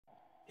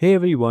Hey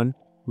everyone,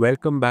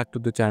 welcome back to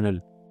the channel.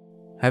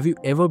 Have you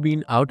ever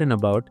been out and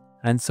about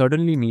and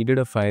suddenly needed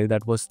a file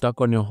that was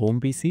stuck on your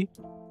home PC?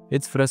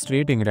 It's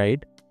frustrating,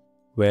 right?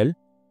 Well,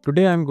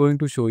 today I'm going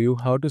to show you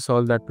how to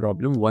solve that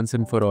problem once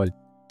and for all.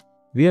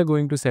 We are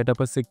going to set up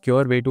a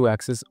secure way to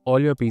access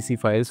all your PC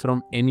files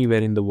from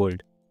anywhere in the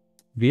world.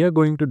 We are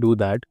going to do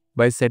that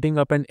by setting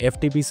up an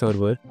FTP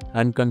server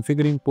and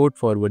configuring port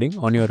forwarding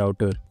on your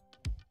router.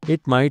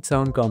 It might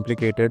sound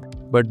complicated,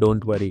 but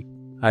don't worry.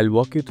 I'll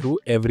walk you through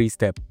every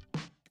step.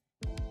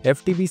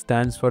 FTP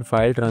stands for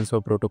File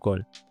Transfer Protocol.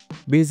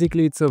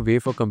 Basically, it's a way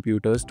for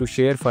computers to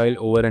share file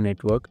over a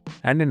network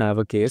and in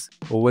our case,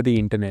 over the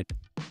internet.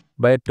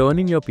 By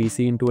turning your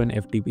PC into an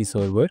FTP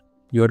server,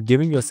 you're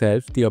giving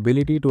yourself the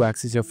ability to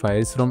access your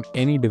files from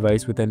any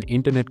device with an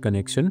internet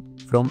connection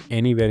from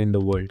anywhere in the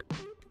world.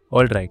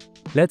 Alright,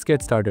 let's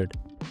get started.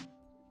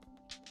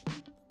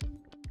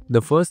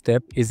 The first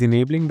step is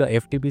enabling the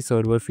FTP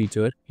server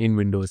feature in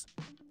Windows.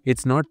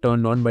 It's not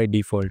turned on by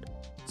default,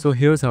 so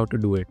here's how to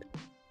do it.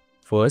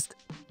 First,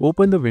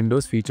 open the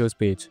Windows Features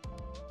page.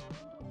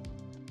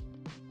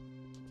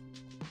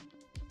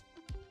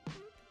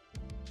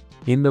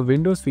 In the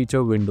Windows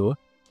Feature window,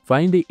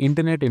 find the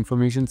Internet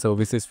Information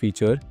Services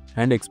feature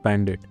and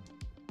expand it.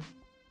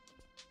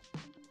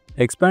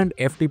 Expand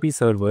FTP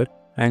Server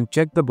and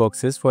check the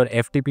boxes for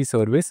FTP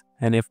Service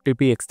and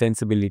FTP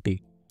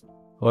Extensibility.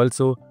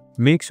 Also,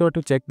 make sure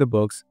to check the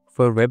box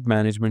for Web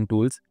Management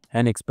Tools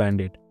and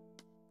expand it.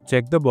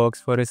 Check the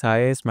box for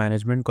SIS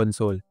Management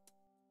Console.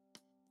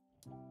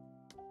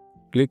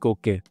 Click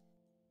OK.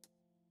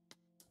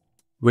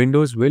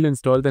 Windows will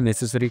install the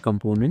necessary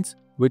components,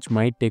 which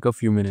might take a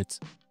few minutes.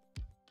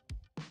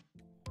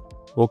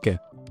 OK,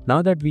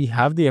 now that we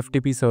have the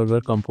FTP server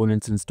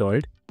components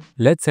installed,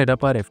 let's set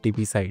up our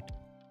FTP site.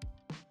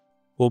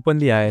 Open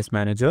the IIS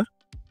Manager.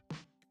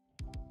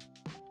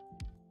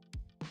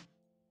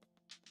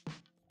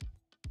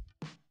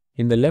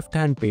 In the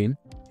left-hand pane,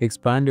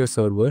 expand your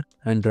server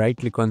and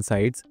right-click on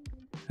Sites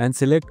and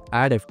select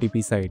Add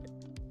FTP Site.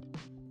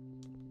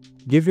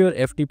 Give your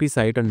FTP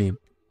site a name.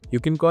 You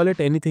can call it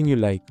anything you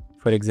like,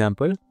 for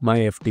example, My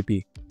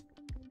FTP.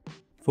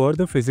 For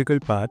the physical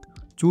path,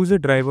 choose a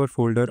drive or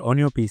folder on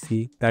your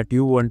PC that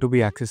you want to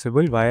be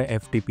accessible via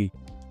FTP.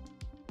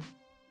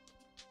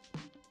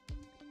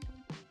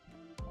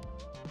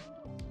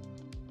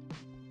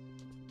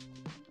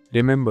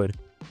 Remember,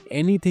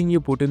 anything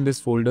you put in this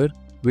folder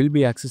will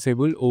be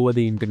accessible over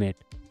the internet.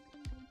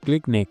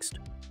 Click Next.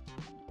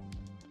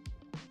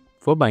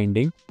 For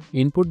binding,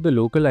 input the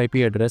local IP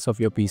address of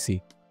your PC.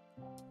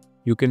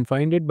 You can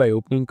find it by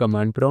opening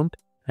command prompt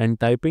and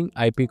typing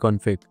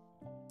ipconfig.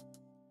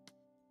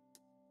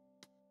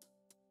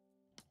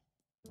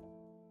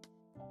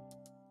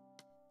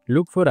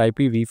 Look for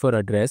IPv4 for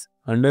address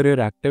under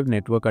your active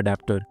network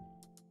adapter.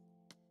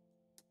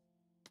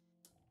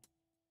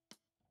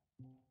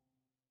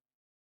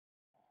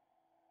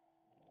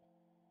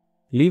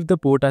 Leave the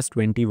port as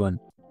 21,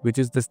 which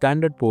is the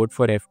standard port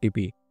for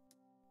FTP.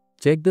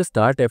 Check the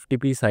Start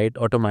FTP Site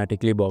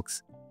Automatically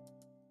box.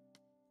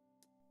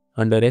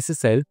 Under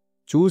SSL,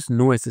 choose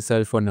No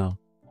SSL for now.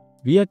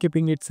 We are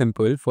keeping it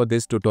simple for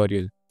this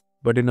tutorial,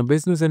 but in a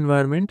business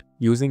environment,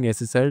 using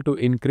SSL to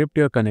encrypt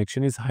your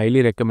connection is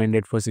highly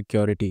recommended for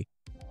security.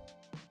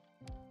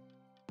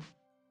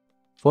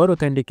 For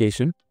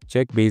authentication,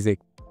 check Basic.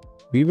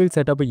 We will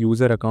set up a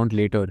user account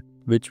later,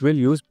 which will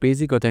use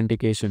Basic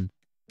Authentication.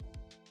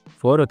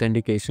 For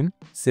authentication,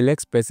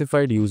 select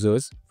Specified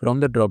Users from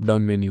the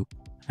drop-down menu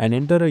and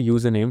enter a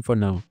username for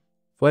now.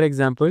 For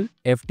example,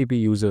 FTP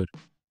user.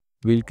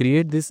 We'll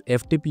create this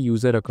FTP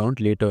user account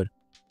later.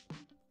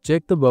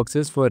 Check the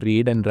boxes for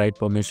read and write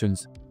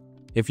permissions.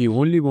 If you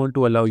only want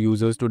to allow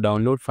users to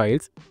download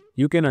files,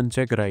 you can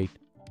uncheck Write.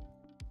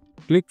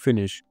 Click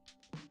Finish.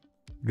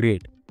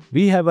 Great,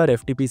 we have our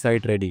FTP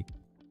site ready.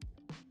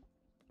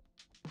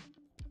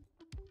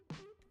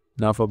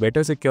 Now for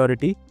better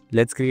security,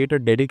 let's create a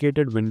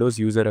dedicated Windows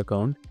user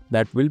account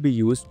that will be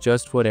used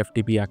just for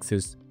FTP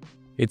access.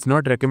 It's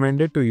not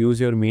recommended to use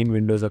your main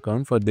Windows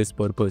account for this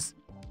purpose.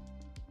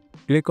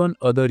 Click on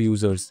Other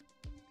Users.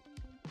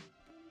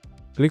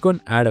 Click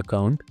on Add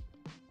Account.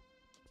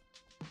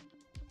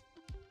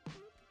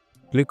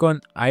 Click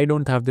on I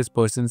don't have this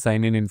person's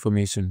sign-in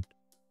information.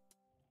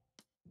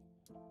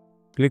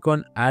 Click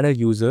on Add a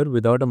user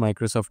without a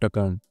Microsoft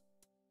account.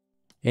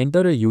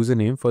 Enter a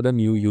username for the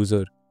new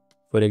user.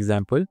 For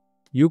example,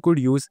 you could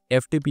use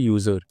FTP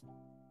user.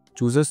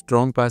 Choose a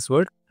strong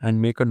password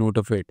and make a note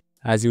of it,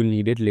 as you'll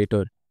need it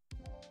later.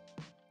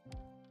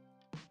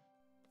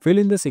 Fill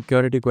in the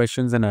security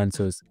questions and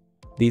answers.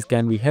 These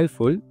can be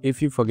helpful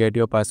if you forget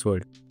your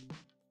password.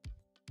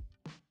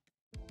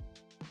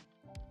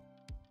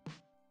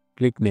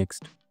 Click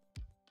Next.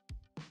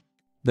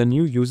 The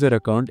new user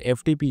account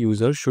FTP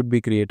user should be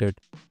created.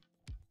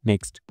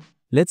 Next,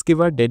 let's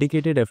give our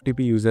dedicated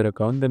FTP user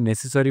account the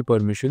necessary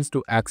permissions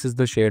to access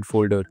the shared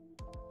folder.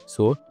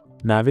 So,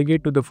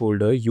 navigate to the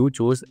folder you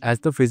chose as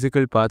the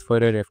physical path for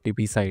your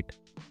FTP site.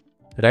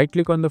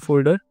 Right-click on the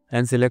folder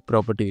and select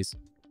Properties.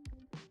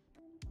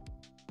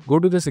 Go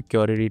to the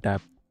Security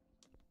tab.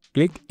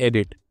 Click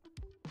Edit.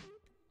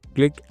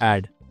 Click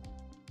Add.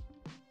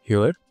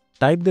 Here,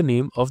 type the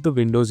name of the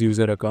Windows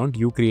user account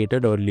you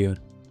created earlier.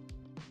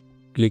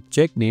 Click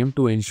Check Name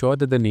to ensure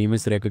that the name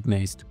is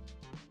recognized.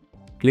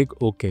 Click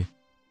OK.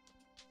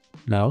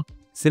 Now,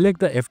 select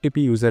the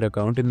FTP user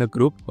account in the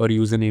group or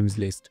usernames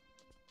list.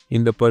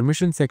 In the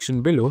permission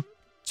section below,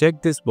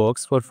 check this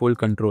box for full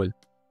control.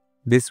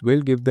 This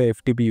will give the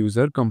FTP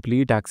user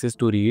complete access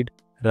to read,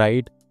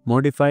 write,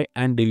 modify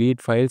and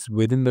delete files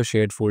within the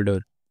shared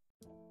folder.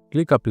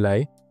 Click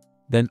Apply,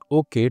 then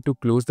OK to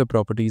close the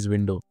Properties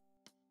window.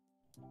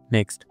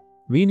 Next,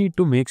 we need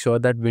to make sure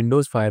that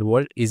Windows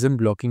Firewall isn't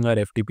blocking our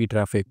FTP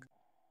traffic.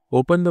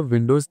 Open the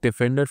Windows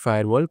Defender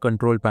Firewall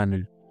control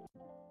panel.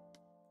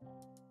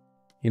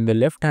 In the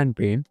left-hand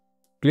pane,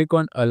 click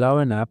on Allow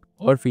an app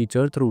or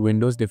feature through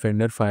Windows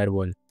Defender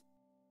Firewall.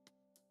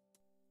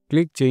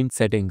 Click Change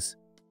Settings.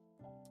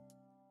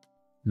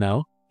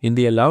 Now, in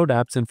the Allowed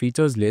Apps and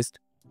Features list,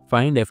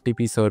 find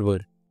FTP Server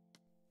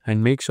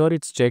and make sure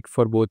it's checked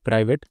for both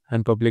private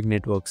and public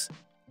networks.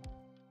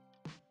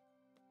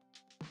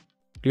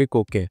 Click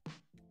OK.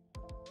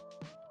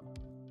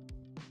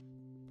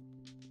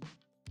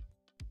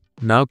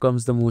 Now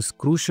comes the most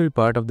crucial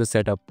part of the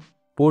setup,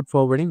 port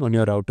forwarding on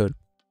your router.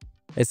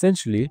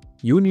 Essentially,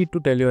 you need to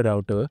tell your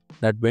router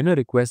that when a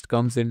request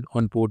comes in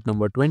on port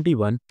number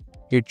 21,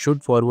 it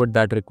should forward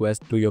that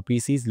request to your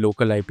PC's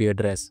local IP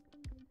address.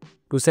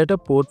 To set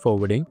up port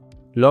forwarding,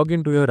 log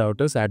into your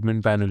router's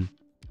admin panel.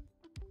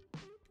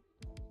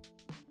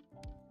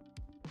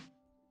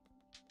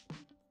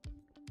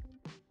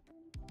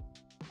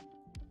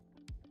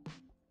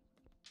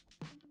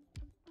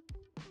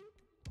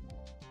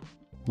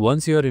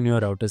 Once you are in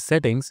your router's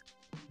settings,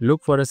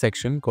 look for a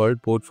section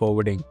called Port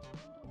Forwarding.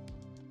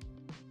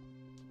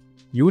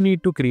 You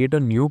need to create a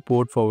new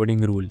port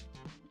forwarding rule.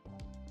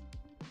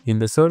 In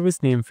the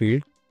service name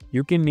field,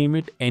 you can name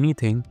it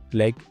anything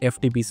like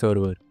FTP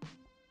server.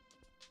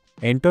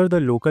 Enter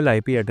the local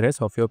IP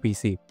address of your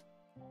PC.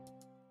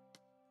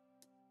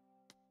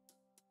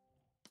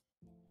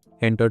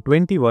 Enter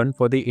 21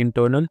 for the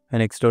internal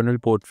and external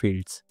port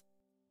fields.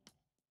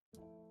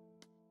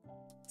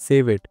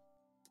 Save it.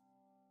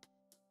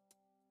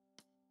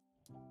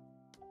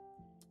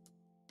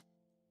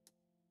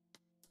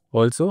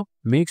 Also,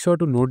 make sure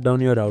to note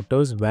down your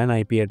router's WAN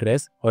IP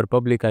address or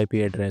public IP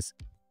address.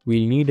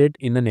 We'll need it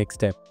in the next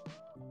step.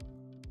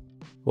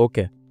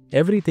 Okay,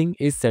 everything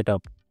is set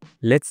up.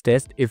 Let's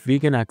test if we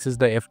can access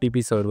the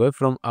FTP server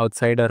from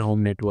outside our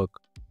home network.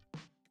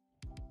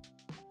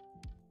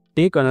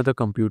 Take another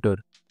computer.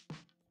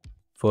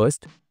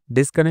 First,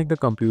 disconnect the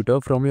computer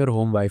from your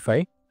home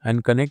Wi-Fi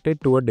and connect it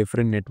to a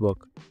different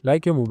network,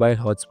 like your mobile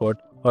hotspot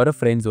or a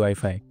friend's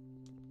Wi-Fi.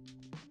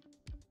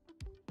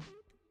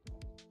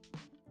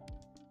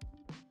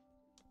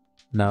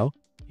 Now,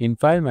 in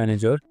File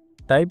Manager,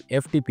 type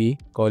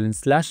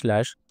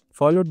ftp://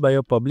 followed by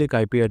your public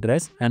IP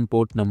address and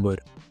port number.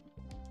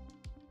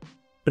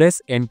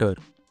 Press Enter.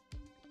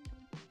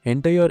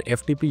 Enter your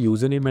FTP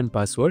username and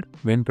password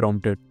when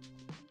prompted.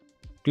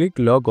 Click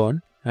Log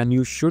On and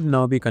you should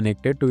now be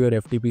connected to your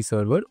FTP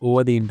server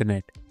over the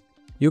internet.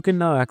 You can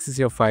now access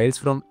your files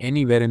from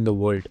anywhere in the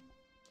world.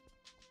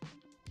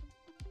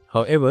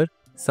 However,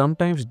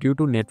 sometimes due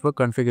to network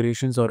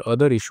configurations or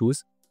other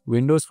issues,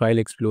 Windows File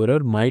Explorer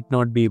might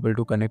not be able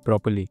to connect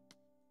properly.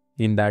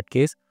 In that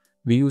case,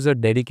 we use a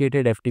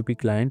dedicated FTP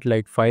client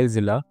like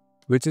FileZilla,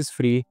 which is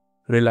free,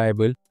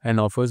 reliable, and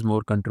offers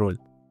more control.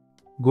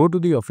 Go to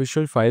the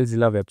official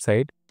FileZilla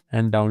website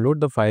and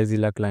download the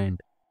FileZilla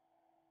client.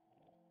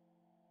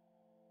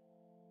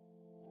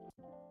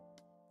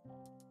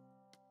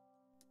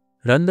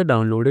 Run the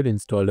downloaded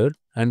installer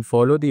and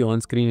follow the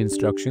on-screen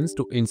instructions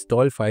to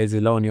install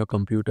FileZilla on your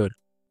computer.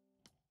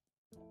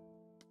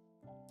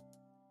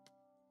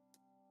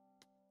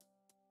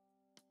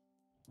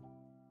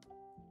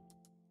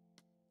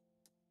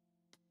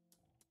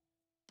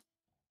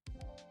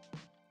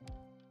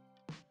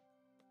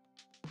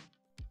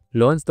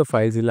 Launch the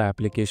FileZilla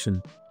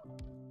application.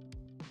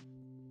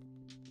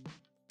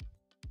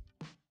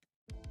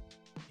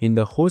 In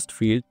the host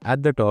field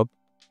at the top,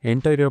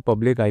 enter your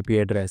public IP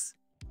address.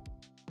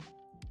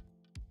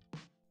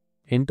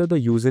 Enter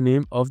the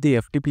username of the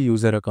FTP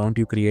user account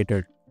you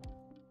created.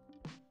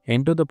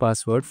 Enter the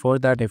password for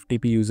that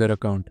FTP user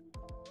account.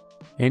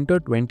 Enter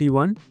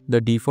 21,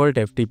 the default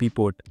FTP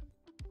port.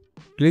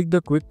 Click the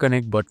Quick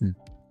Connect button.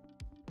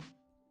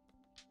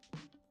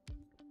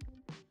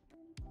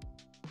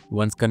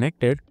 Once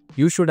connected,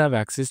 you should have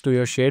access to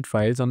your shared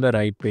files on the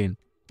right pane.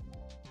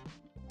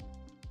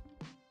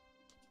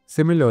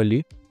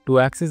 Similarly, to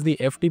access the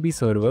FTP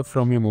server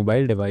from your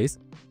mobile device,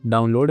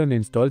 download and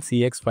install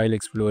CX File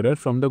Explorer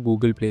from the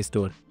Google Play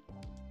Store.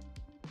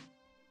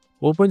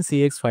 Open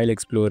CX File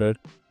Explorer.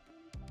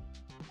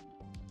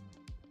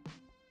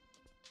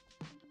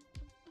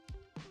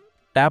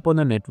 Tap on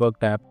the Network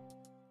tab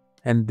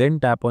and then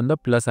tap on the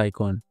plus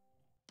icon.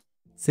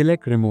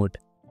 Select Remote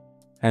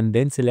and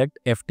then select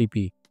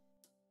FTP.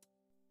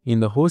 In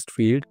the host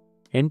field,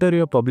 enter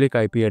your public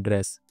IP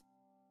address.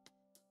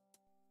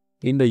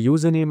 In the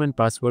username and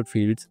password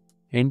fields,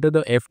 enter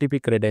the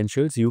FTP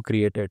credentials you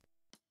created.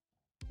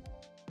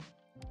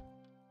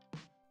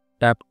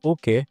 Tap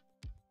OK,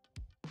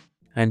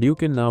 and you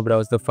can now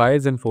browse the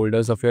files and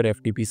folders of your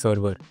FTP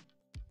server.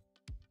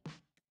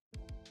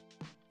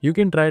 You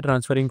can try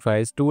transferring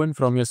files to and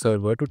from your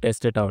server to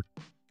test it out.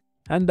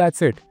 And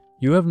that's it.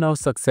 You have now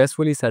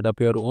successfully set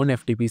up your own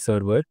FTP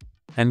server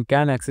and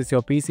can access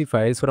your PC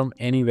files from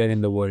anywhere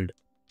in the world.